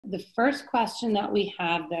the first question that we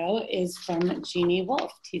have, though, is from Jeannie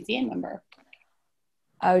Wolf, TCA member.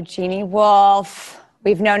 Oh, Jeannie Wolf.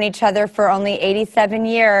 We've known each other for only 87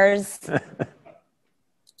 years.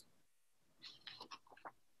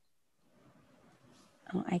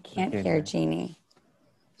 Oh, I can't hear Jeannie.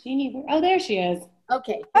 Jeannie, oh, there she is.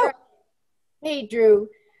 Okay. Oh. Hey, Drew.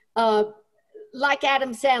 Like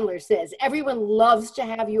Adam Sandler says, everyone loves to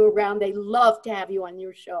have you around. They love to have you on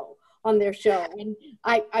their show. And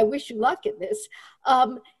I wish you luck in this.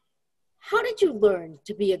 How did you learn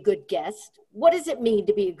to be a good guest? What does it mean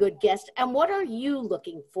to be a good guest? And what are you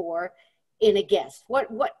looking for in a guest? What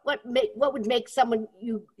would make someone,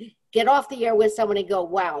 you get off the air with someone and go,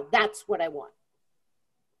 wow, that's what I want?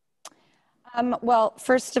 Well,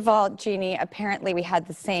 first of all, Jeannie, apparently we had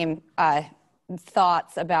the same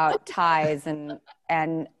thoughts about ties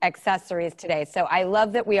and accessories today. So I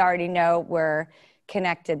love that we already know we're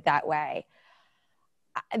connected that way.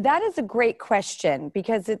 That is a great question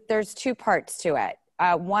because there's two parts to it.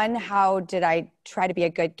 One, how did I try to be a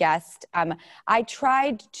good guest? I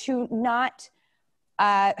tried to not,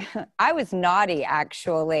 I was naughty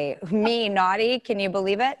actually. Me, naughty, can you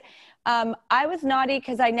believe it? I was naughty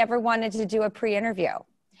because I never wanted to do a pre-interview.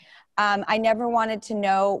 I never wanted to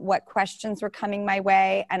know what questions were coming my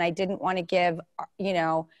way, and I didn't want to give,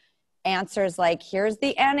 answers like, here's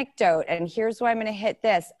the anecdote, and here's why I'm going to hit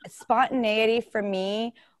this. Spontaneity for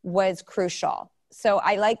me was crucial. So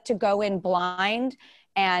I like to go in blind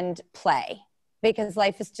and play because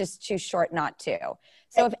life is just too short not to.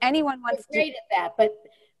 So if anyone wants to... Great at that,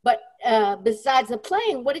 but besides the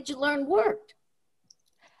playing, what did you learn worked?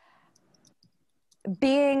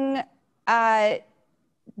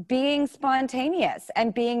 Being spontaneous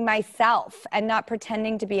and being myself and not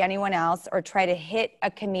pretending to be anyone else or try to hit a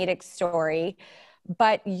comedic story,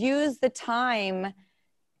 but use the time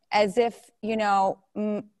as if,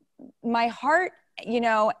 my heart,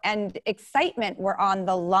 and excitement were on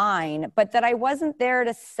the line, but that I wasn't there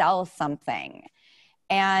to sell something.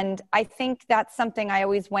 And I think that's something I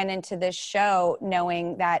always went into this show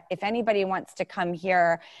knowing that if anybody wants to come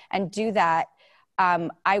here and do that,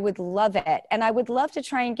 I would love it. And I would love to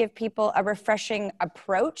try and give people a refreshing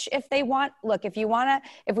approach if they want. Look, if we want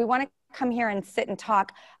to come here and sit and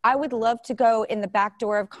talk, I would love to go in the back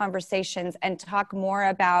door of conversations and talk more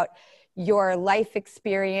about your life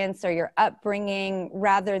experience or your upbringing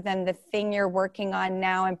rather than the thing you're working on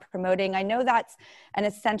now and promoting. I know that's an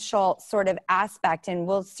essential sort of aspect, and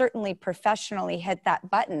we'll certainly professionally hit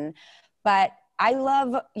that button. But I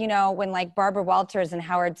love, when like Barbara Walters and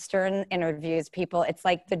Howard Stern interviews people, it's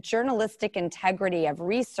like the journalistic integrity of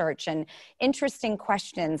research and interesting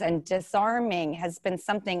questions and disarming has been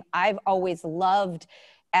something I've always loved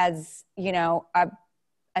as,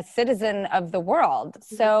 a citizen of the world.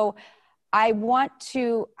 So I want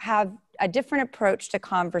to have a different approach to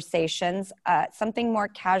conversations, something more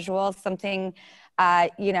casual, something,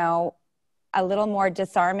 a little more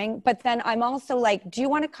disarming. But then I'm also like, do you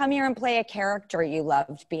want to come here and play a character you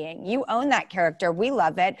loved being? You own that character. We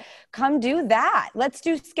love it. Come do that. Let's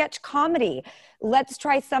do sketch comedy. Let's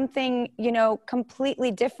try something,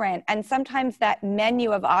 completely different. And sometimes that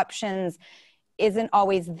menu of options isn't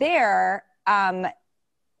always there.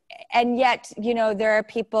 And yet, there are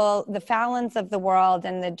people, the Fallons of the world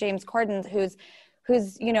and the James Cordens, who's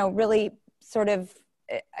really sort of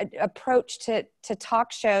approach to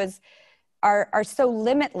talk shows are so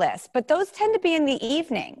limitless, but those tend to be in the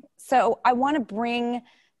evening. So I want to bring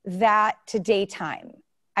that to daytime.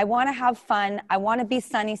 I want to have fun. I want to be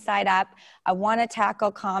sunny side up. I want to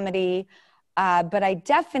tackle comedy. But I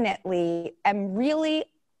definitely am really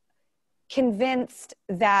convinced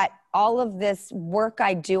that all of this work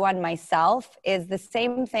I do on myself is the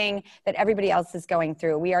same thing that everybody else is going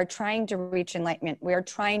through. We are trying to reach enlightenment. We are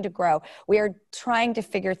trying to grow. We are trying to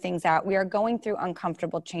figure things out. We are going through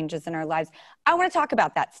uncomfortable changes in our lives. I want to talk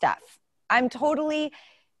about that stuff. I'm totally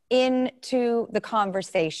into the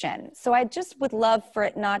conversation. So I just would love for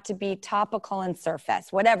it not to be topical and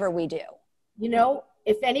surface, whatever we do.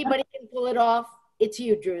 If anybody can pull it off, it's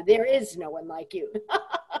you, Drew. There is no one like you.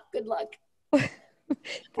 Good luck.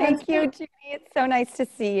 Thank you, Judy. It's so nice to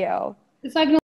see you.